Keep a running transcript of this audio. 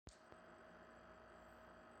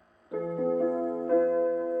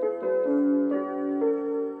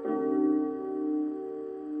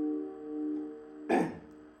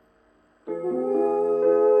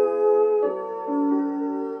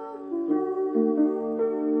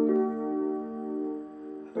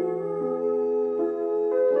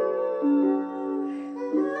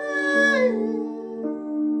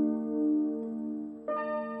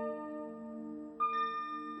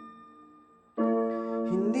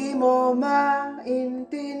mo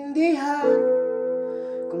maintindihan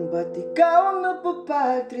kung ba't ikaw ang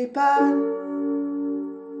napapagtripan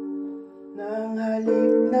ng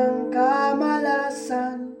halik ng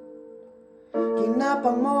kamalasan.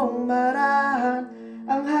 Kinapang mong marahan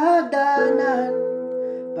ang hagdanan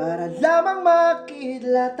para lamang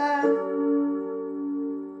makidlatan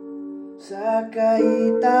sa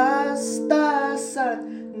kaitaas-taasan.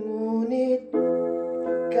 Ngunit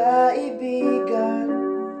kaibigan,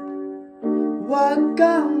 huwag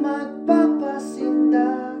kang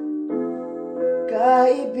magpapasinda.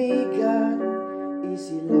 Kaibigan,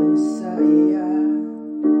 easy lang sa iya.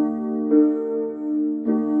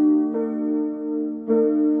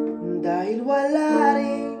 Dahil wala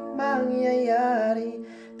ring mangyayari,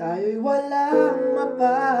 tayo'y walang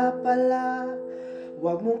mapapala.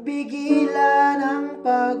 Huwag mong pigilan ang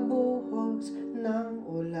pagbuhos ng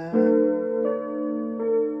ulan.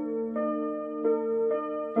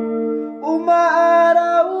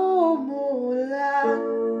 Umaaraw, umuulan,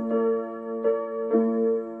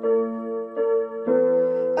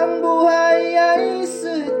 ang buhay ay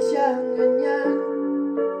sadyang ganyan.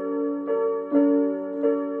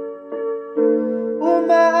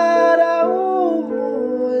 Umaaraw,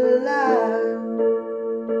 umuulan,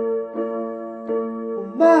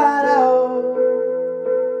 umaraw.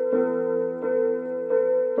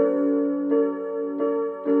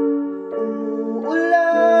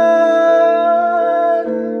 Umuulan,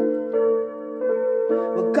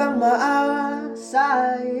 huwag kang maawa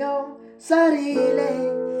sa iyong sarili.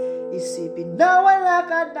 Isipin na wala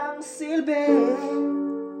ka ng silbi.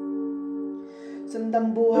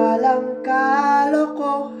 Sandambuhalang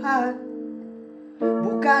kalokohan,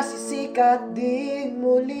 bukas sisikat din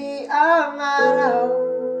muli ang araw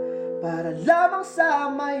para lamang sa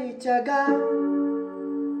may tiyaga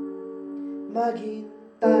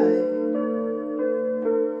maghintay.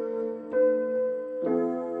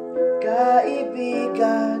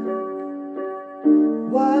 Kaibigan,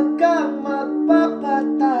 huwag kang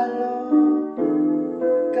magpapatalo.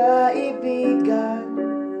 Kaibigan,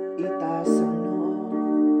 itaas ang noo.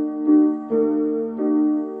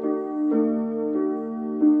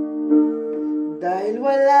 Dahil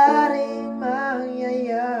wala rin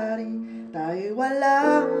mangyayari, tayo'y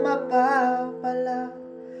walang mapapala.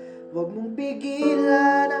 Huwag mong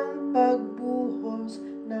pigilan ang pagbuhos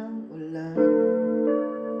ng ulan.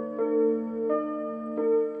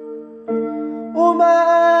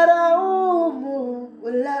 Umaaraw,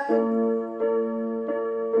 umuulan,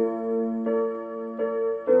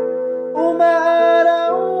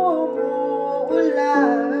 umaaraw,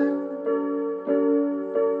 umuulan,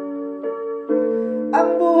 ang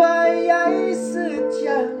buhay ay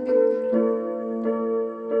sadyang ganyan.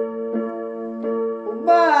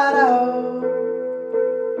 Umaraw,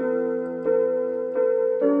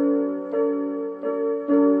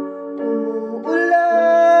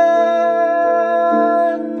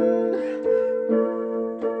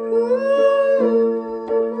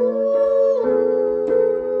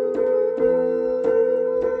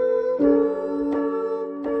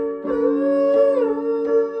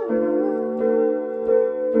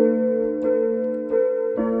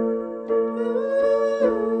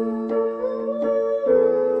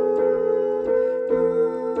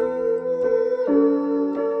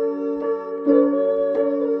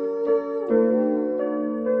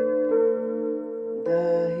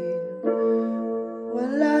 dahil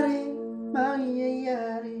wala rin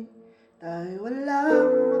mangyayari, tayo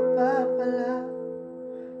walang mapapala.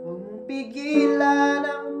 Huwag mong pigilan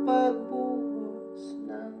ang pagbuhos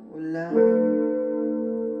ng ulan.